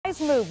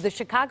surprise move. The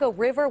Chicago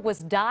River was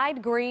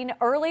dyed green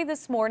early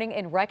this morning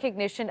in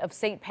recognition of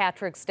St.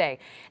 Patrick's Day.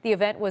 The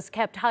event was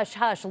kept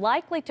hush-hush,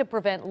 likely to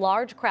prevent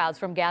large crowds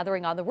from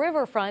gathering on the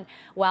riverfront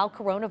while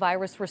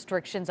coronavirus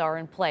restrictions are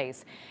in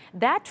place.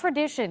 That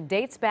tradition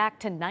dates back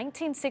to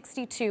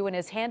 1962 and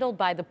is handled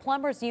by the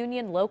Plumbers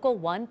Union Local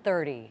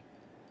 130.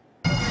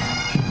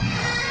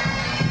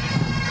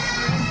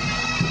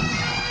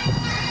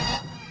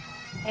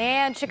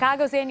 And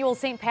Chicago's annual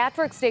St.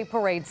 Patrick's Day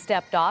parade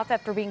stepped off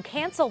after being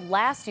canceled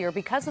last year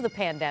because of the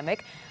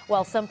pandemic.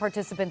 While some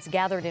participants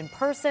gathered in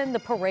person, the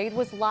parade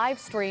was live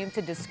streamed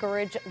to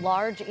discourage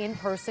large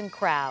in-person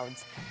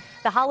crowds.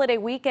 The holiday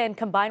weekend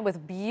combined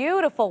with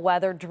beautiful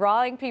weather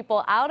drawing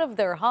people out of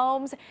their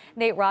homes.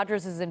 Nate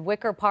Rodgers is in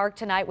Wicker Park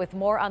tonight with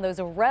more on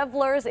those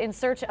revelers in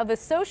search of a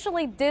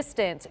socially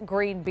distant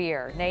green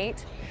beer.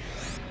 Nate?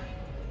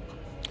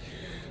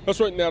 That's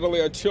right,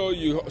 Natalie. I tell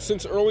you,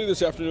 since early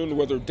this afternoon,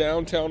 whether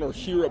downtown or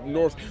here up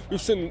north,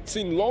 we've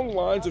seen long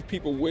lines of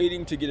people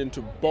waiting to get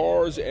into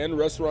bars and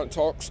restaurant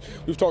talks.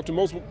 We've talked to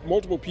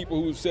multiple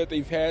people who've said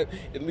they've had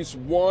at least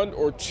one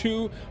or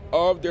two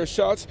of their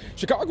shots.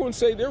 Chicagoans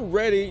say they're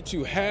ready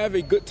to have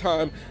a good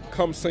time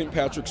come St.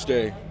 Patrick's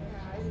Day.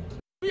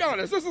 Be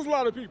honest, this is a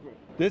lot of people.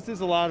 This is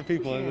a lot of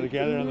people that are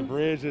gathered on the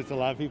bridge. It's a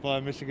lot of people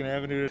on Michigan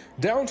Avenue.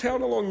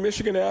 Downtown along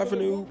Michigan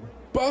Avenue,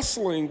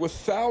 bustling with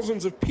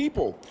thousands of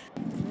people.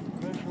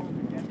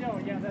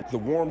 The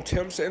warm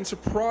temps and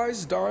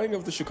surprise dying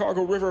of the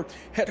Chicago River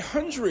had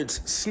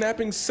hundreds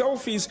snapping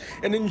selfies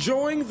and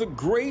enjoying the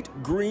great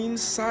green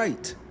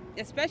sight.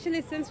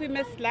 Especially since we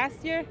missed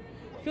last year,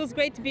 feels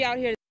great to be out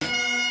here.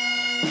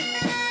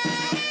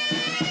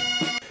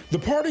 The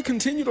party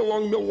continued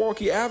along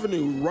Milwaukee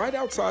Avenue, right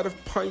outside of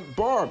Pint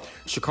Bar.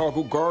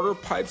 Chicago garter,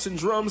 pipes, and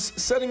drums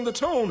setting the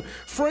tone.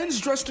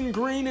 Friends dressed in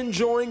green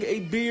enjoying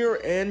a beer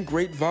and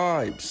great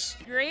vibes.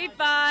 Great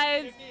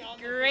vibes,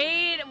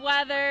 great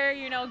weather,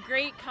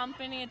 great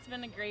company. It's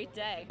been a great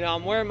day.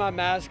 I'm wearing my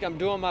mask. I'm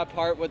doing my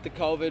part with the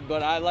COVID,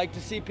 but I like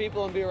to see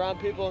people and be around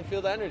people and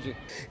feel the energy.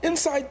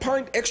 Inside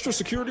Pint, extra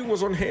security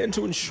was on hand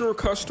to ensure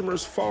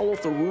customers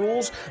followed the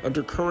rules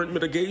under current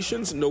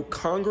mitigations. No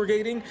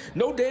congregating,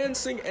 no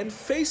dancing, and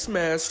face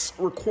masks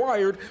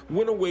required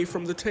when away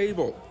from the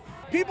table.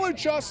 People are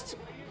just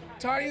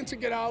dying to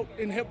get out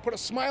and put a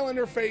smile on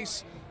their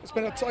face. It's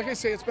been, like I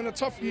say, it's been a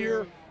tough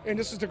year, and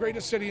this is the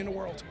greatest city in the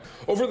world.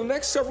 Over the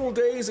next several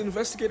days,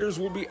 investigators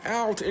will be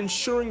out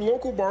ensuring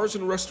local bars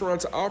and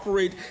restaurants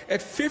operate at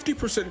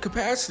 50%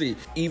 capacity.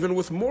 Even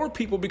with more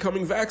people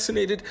becoming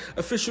vaccinated,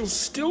 officials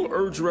still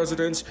urge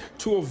residents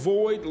to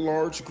avoid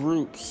large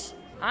groups.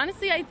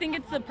 Honestly, I think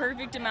it's the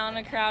perfect amount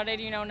of crowded,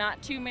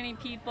 not too many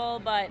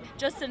people, but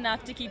just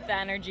enough to keep the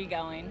energy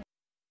going.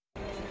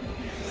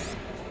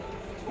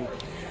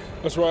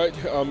 That's right,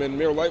 and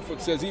Mayor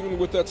Lightfoot says even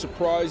with that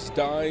surprise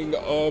dying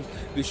of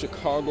the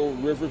Chicago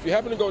River, if you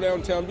happen to go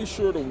downtown, be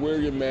sure to wear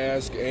your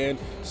mask and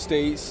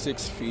stay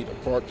 6 feet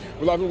apart.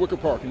 We're live in Wicker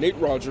Park. Nate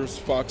Rodgers,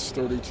 Fox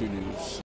 32 News.